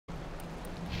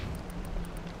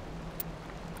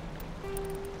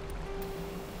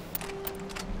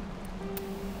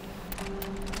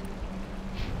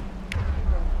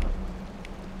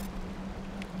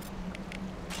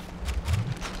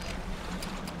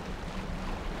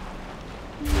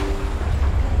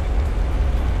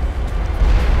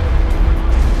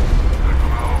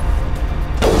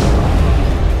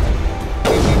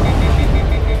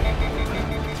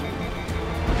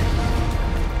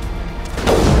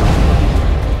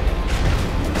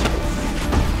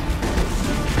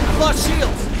lost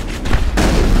shields!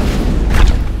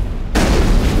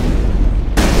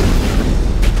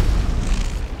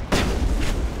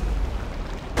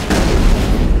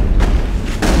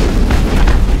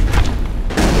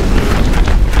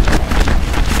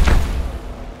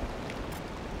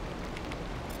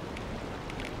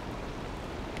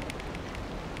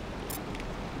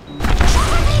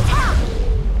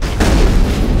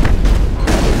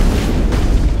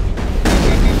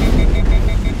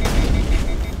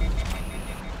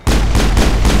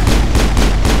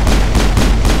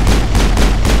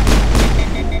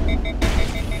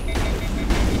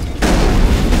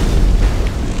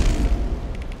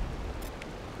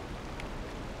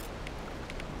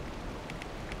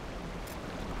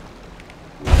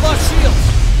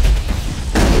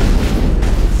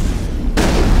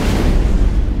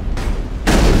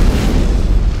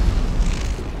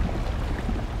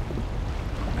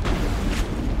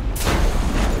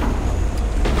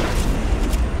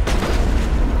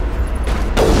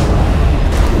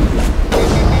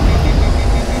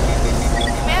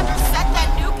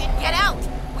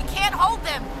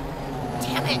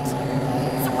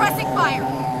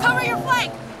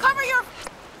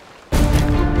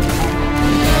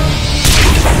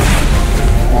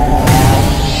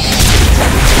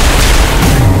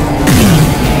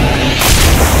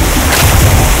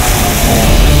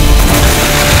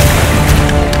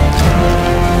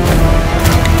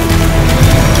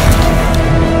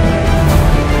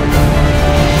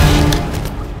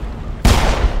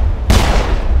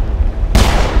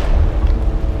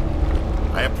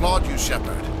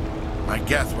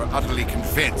 Utterly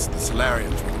convinced the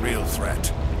Solarians were the real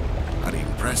threat. An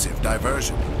impressive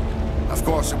diversion. Of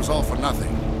course, it was all for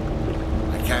nothing.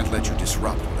 I can't let you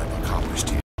disrupt what I've accomplished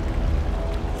here.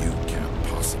 You can't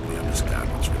possibly understand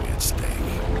what's really at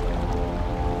stake.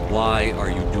 Why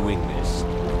are you doing this?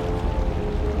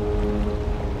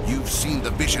 You've seen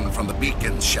the vision from the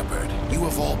beacons, Shepard. You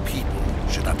of all people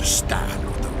should understand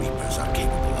what the Reapers are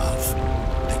capable of.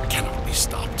 They cannot be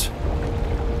stopped.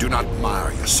 Do not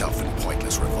mire yourself in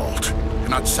pointless revolt. Do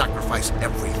not sacrifice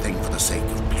everything for the sake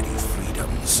of petty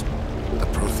freedoms. The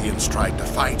Protheans tried to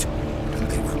fight, and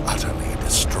they were utterly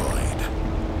destroyed.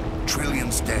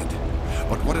 Trillions dead.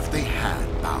 But what if they had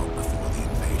bowed before the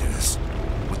invaders?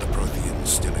 Would the Protheans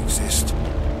still exist?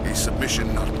 A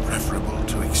submission not preferable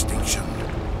to extinction?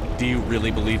 Do you really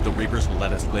believe the Reapers will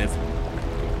let us live?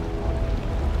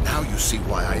 Now you see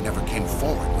why I never came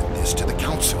forward with this to the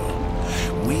Council.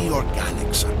 We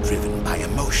organics are driven by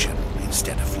emotion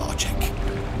instead of logic.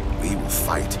 We will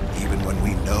fight even when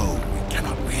we know we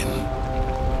cannot win.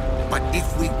 But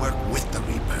if we work with the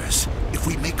Reapers, if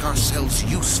we make ourselves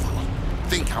useful,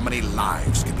 think how many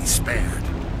lives can be spared.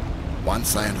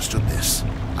 Once I understood this,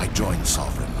 I joined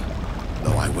Sovereign.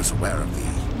 Though I was aware of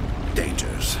the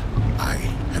dangers, I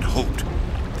had hoped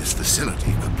this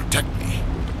facility could protect me.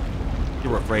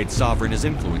 You're afraid Sovereign is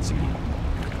influencing you.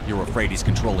 You're afraid he's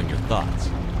controlling your thoughts.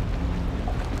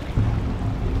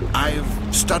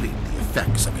 I've studied the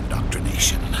effects of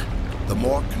indoctrination. The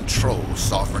more control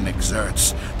Sovereign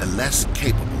exerts, the less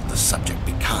capable the subject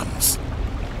becomes.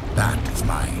 That is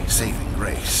my saving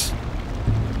grace.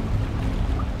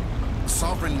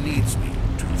 Sovereign needs me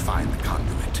to find the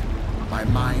conduit. My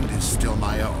mind is still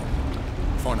my own.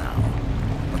 For now.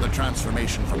 But the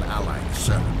transformation from ally to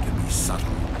servant can be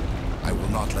subtle. I will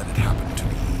not let it happen to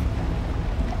me.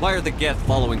 Why are the Geth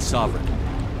following Sovereign?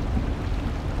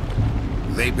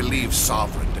 They believe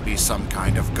Sovereign to be some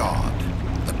kind of god,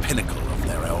 the pinnacle of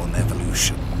their own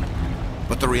evolution.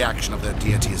 But the reaction of their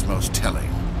deity is most telling.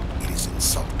 It is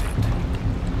insulted.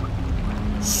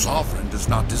 Sovereign does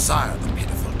not desire the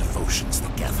pitiful devotions the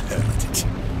Geth hurl at it.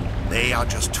 They are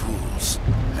just tools,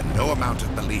 and no amount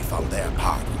of belief on their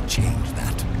part will change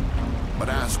that. But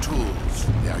as tools,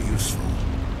 they are useful.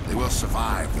 They will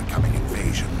survive the coming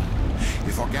invasion.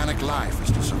 If organic life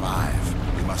is to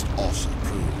survive, we must also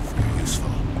prove we're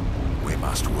useful. We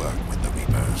must work with the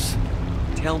Reapers.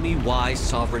 Tell me why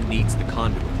Sovereign needs the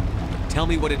conduit. Tell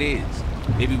me what it is.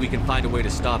 Maybe we can find a way to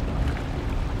stop them.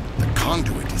 The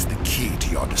conduit is the key to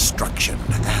your destruction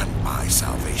and my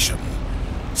salvation.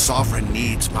 Sovereign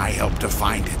needs my help to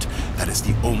find it. That is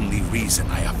the only reason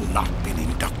I have not been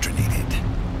indoctrinated.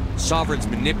 Sovereign's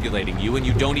manipulating you and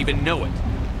you don't even know it.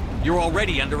 You're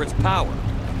already under its power.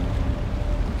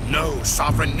 No,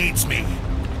 Sovereign needs me.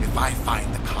 If I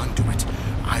find the conduit,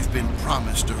 I've been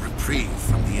promised a reprieve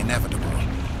from the inevitable.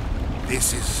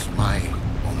 This is my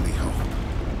only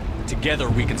hope. Together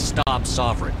we can stop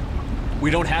Sovereign.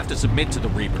 We don't have to submit to the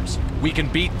Reapers. We can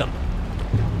beat them.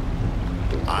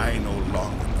 I no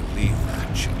longer believe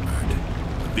that, Shepard.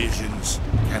 Visions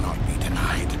cannot be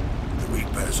denied. The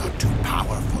Reapers are too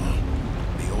powerful.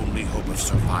 The only hope of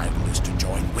survival is to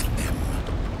join with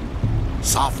them.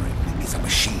 Sovereign is a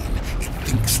machine. It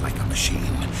thinks like a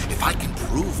machine. If I can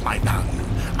prove my value,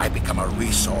 I become a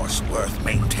resource worth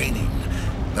maintaining.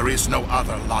 There is no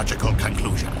other logical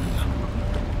conclusion.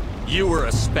 You were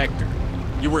a Spectre.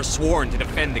 You were sworn to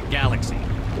defend the galaxy.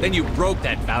 Then you broke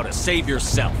that vow to save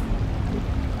yourself.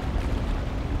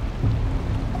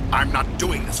 I'm not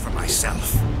doing this for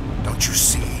myself. Don't you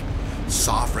see?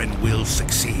 Sovereign will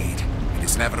succeed. It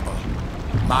is inevitable.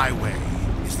 My way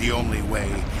is the only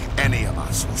way any of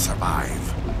us will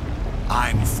survive.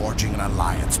 I'm forging an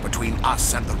alliance between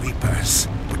us and the Reapers,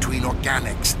 between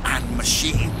organics and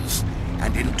machines.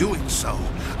 And in doing so,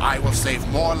 I will save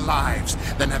more lives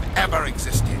than have ever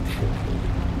existed.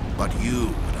 But you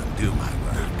would undo my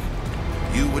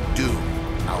work. You would doom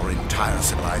our entire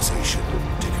civilization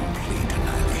to